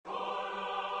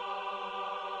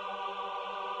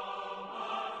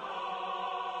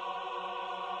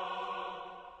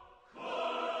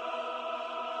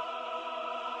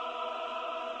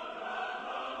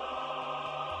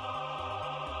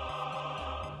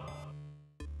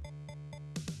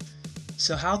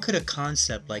So how could a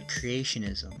concept like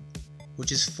creationism,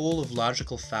 which is full of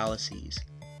logical fallacies,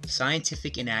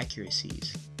 scientific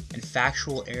inaccuracies, and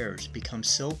factual errors, become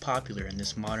so popular in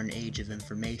this modern age of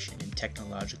information and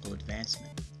technological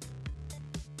advancement?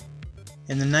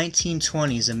 In the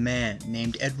 1920s, a man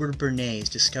named Edward Bernays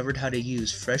discovered how to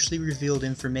use freshly revealed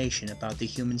information about the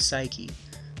human psyche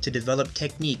to develop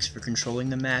techniques for controlling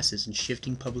the masses and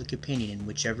shifting public opinion in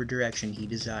whichever direction he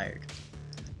desired.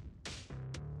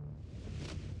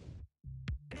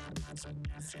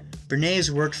 Bernays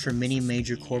worked for many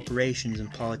major corporations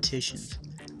and politicians,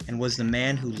 and was the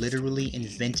man who literally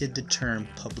invented the term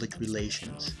public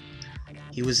relations.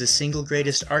 He was the single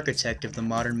greatest architect of the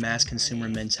modern mass consumer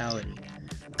mentality,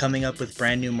 coming up with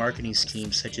brand new marketing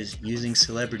schemes such as using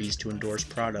celebrities to endorse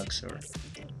products or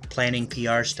planning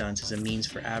PR stunts as a means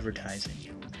for advertising.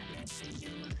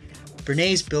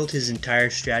 Bernays built his entire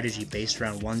strategy based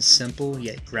around one simple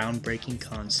yet groundbreaking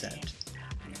concept.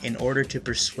 In order to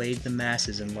persuade the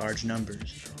masses in large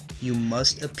numbers, you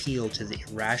must appeal to the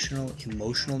irrational,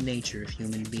 emotional nature of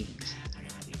human beings,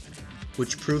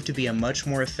 which proved to be a much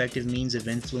more effective means of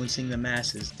influencing the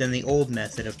masses than the old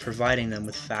method of providing them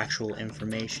with factual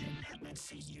information.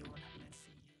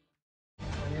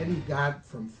 Eddie got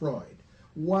from Freud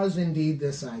was indeed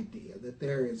this idea that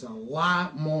there is a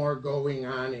lot more going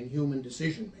on in human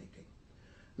decision-making,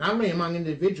 not only among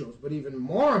individuals, but even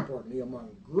more importantly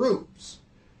among groups,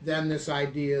 than this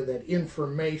idea that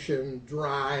information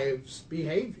drives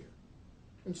behavior.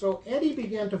 And so Eddie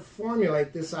began to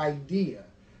formulate this idea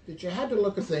that you had to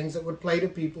look at things that would play to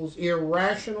people's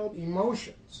irrational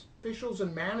emotions. Officials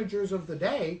and managers of the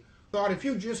day thought if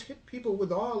you just hit people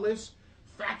with all this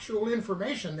factual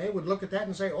information, they would look at that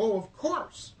and say, oh, of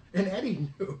course. And Eddie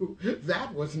knew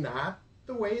that was not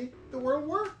the way the world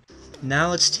worked.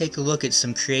 Now let's take a look at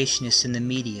some creationists in the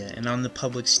media and on the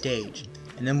public stage,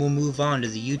 and then we'll move on to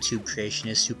the YouTube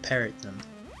creationists who parrot them.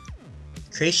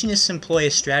 Creationists employ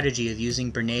a strategy of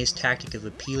using Bernays' tactic of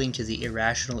appealing to the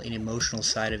irrational and emotional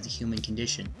side of the human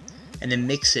condition, and then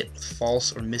mix it with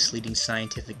false or misleading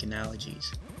scientific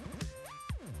analogies.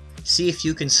 See if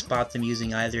you can spot them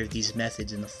using either of these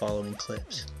methods in the following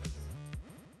clips.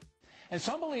 And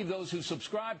some believe those who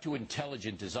subscribe to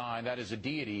intelligent design, that is, a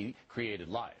deity created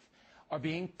life, are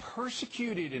being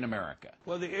persecuted in America.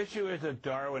 Well, the issue is that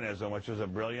Darwinism, which was a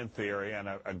brilliant theory and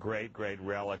a great, great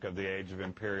relic of the age of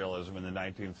imperialism in the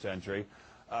 19th century,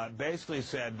 basically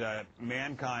said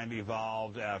mankind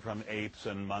evolved from apes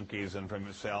and monkeys and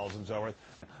from cells and so forth.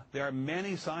 There are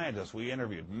many scientists, we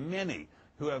interviewed, many,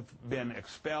 who have been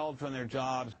expelled from their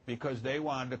jobs because they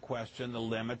wanted to question the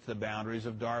limits, the boundaries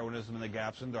of Darwinism and the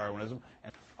gaps in Darwinism.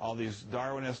 And all these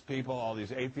Darwinist people, all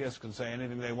these atheists can say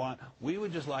anything they want. We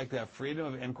would just like to have freedom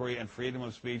of inquiry and freedom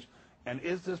of speech. And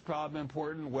is this problem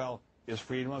important? Well, is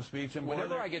freedom of speech important?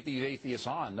 Whenever I get these atheists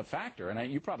on the factor,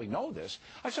 and you probably know this,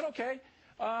 I said, okay,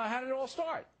 how did it all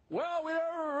start? Well, we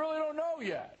really don't know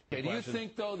yet. Okay, do you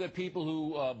think, though, that people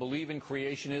who believe in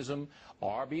creationism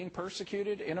are being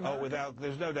persecuted in America? Oh,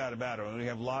 there's no doubt about it. We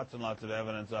have lots and lots of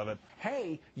evidence of it.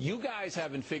 Hey, you guys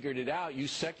haven't figured it out, you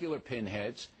secular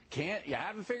pinheads. You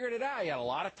haven't figured it out. You had a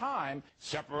lot of time.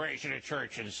 Separation of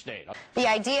church and state. The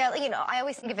idea, I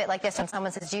always think of it like this when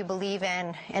someone says, do you believe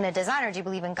in a designer? Do you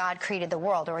believe in God created the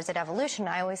world, or is it evolution?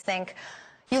 I always think,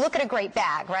 you look at a great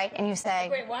bag, right? And you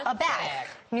say, a bag.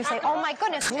 And you say, oh my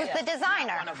goodness, who's the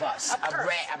designer? One of us. A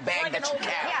bag that you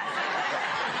carry.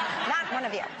 Yes. Not one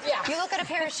of you. Yeah. You look at a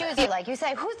pair of shoes you like, you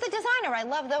say, who's the designer? I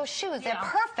love those shoes. They're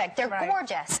perfect. They're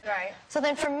gorgeous. Right. So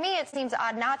then for me, it seems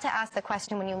odd not to ask the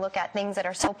question when you look at things that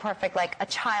are so perfect, like a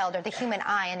child or the human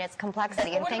eye and its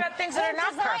complexity. And what about things that are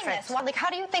not perfect? Well, like, how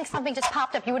do you think something just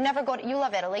popped up? You would never go to, you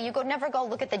love Italy, you never go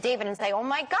look at the David and say, oh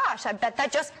my gosh, I bet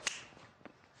that just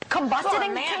combusted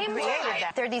and came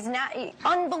that. There are these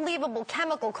unbelievable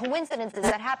chemical coincidences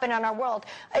that happen in our world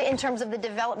in terms of the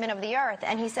development of the earth.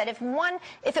 And he said if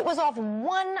it was off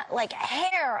one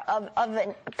hair of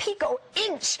a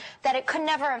pico-inch, that it could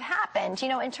never have happened,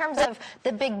 in terms of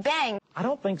the Big Bang. I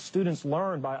don't think students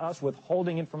learn by us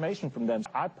withholding information from them.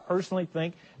 I personally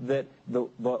think that the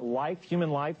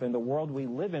human life and the world we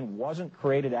live in wasn't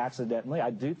created accidentally. I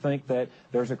do think that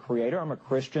there's a creator. I'm a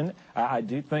Christian. I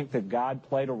do think that God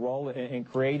played a role in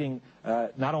creating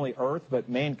not only Earth, but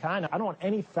mankind. I don't want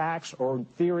any facts or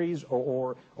theories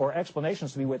or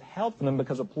explanations to be withheld from them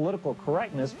because of political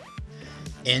correctness.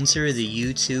 Enter the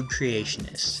YouTube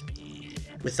creationists.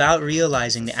 Without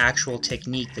realizing the actual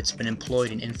technique that's been employed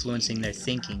in influencing their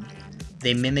thinking,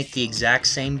 they mimic the exact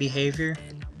same behavior,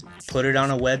 put it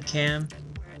on a webcam,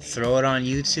 throw it on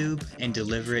YouTube, and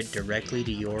deliver it directly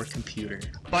to your computer.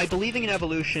 By believing in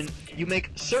evolution, you make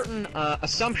certain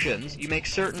assumptions, you make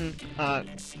certain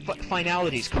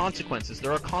finalities, consequences.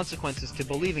 There are consequences to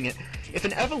believing it. If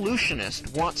an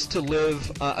evolutionist wants to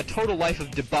live a total life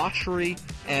of debauchery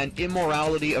and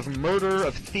immorality, of murder,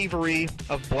 of thievery,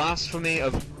 of blasphemy,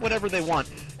 of whatever they want,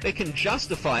 they can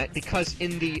justify it because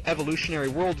in the evolutionary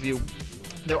worldview,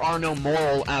 there are no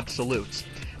moral absolutes.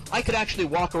 I could actually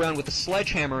walk around with a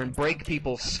sledgehammer and break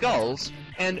people's skulls,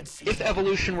 and if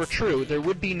evolution were true, there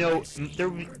would be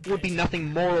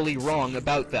nothing morally wrong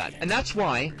about that. And that's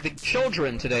why the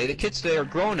children today, the kids today, are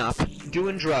growing up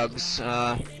doing drugs,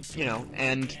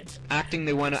 and acting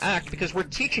they want to act because we're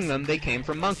teaching them they came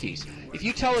from monkeys. If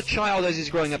you tell a child as he's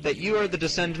growing up that you are the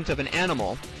descendant of an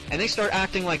animal, and they start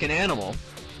acting like an animal,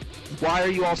 why are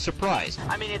you all surprised?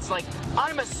 I mean, it's like,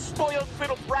 I'm a spoiled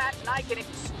little brat, and I can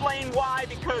explain why,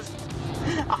 because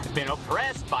I've been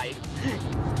oppressed by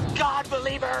God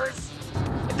believers.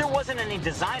 If there wasn't any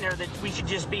designer, that we should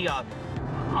just be a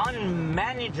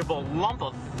unmanageable lump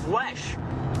of flesh.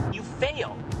 You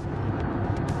fail.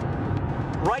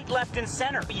 Right, left, and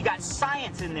center. You got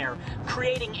science in there,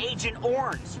 creating Agent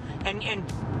Orange, and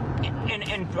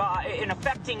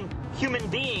affecting human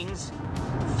beings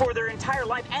for their entire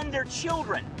life and their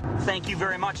children. Thank you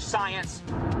very much, science.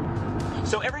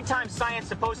 So every time science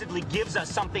supposedly gives us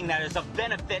something that is of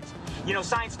benefit,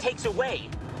 science takes away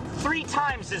 3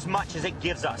 times as much as it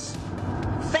gives us.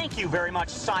 Thank you very much,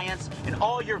 science, and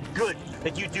all your good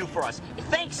that you do for us.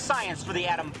 Thanks, science, for the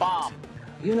atom bomb.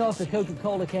 If the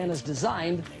Coca-Cola can is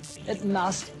designed, it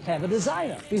must have a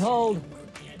designer. Behold,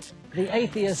 the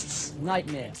atheist's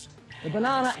nightmare. The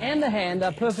banana and the hand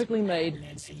are perfectly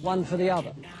made, one for the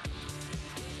other.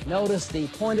 Notice the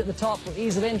point at the top for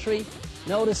ease of entry.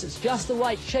 Notice it's just the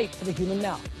right shape for the human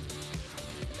mouth.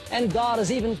 And God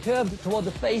has even curved it toward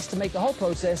the face to make the whole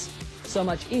process so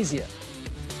much easier.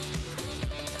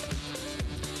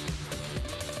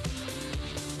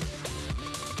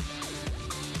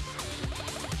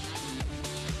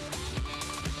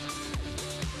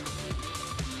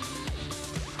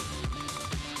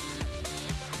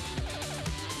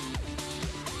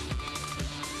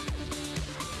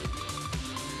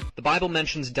 The Bible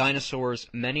mentions dinosaurs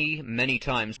many, many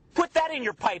times. Put that in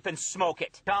your pipe and smoke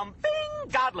it.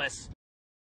 Bing, godless.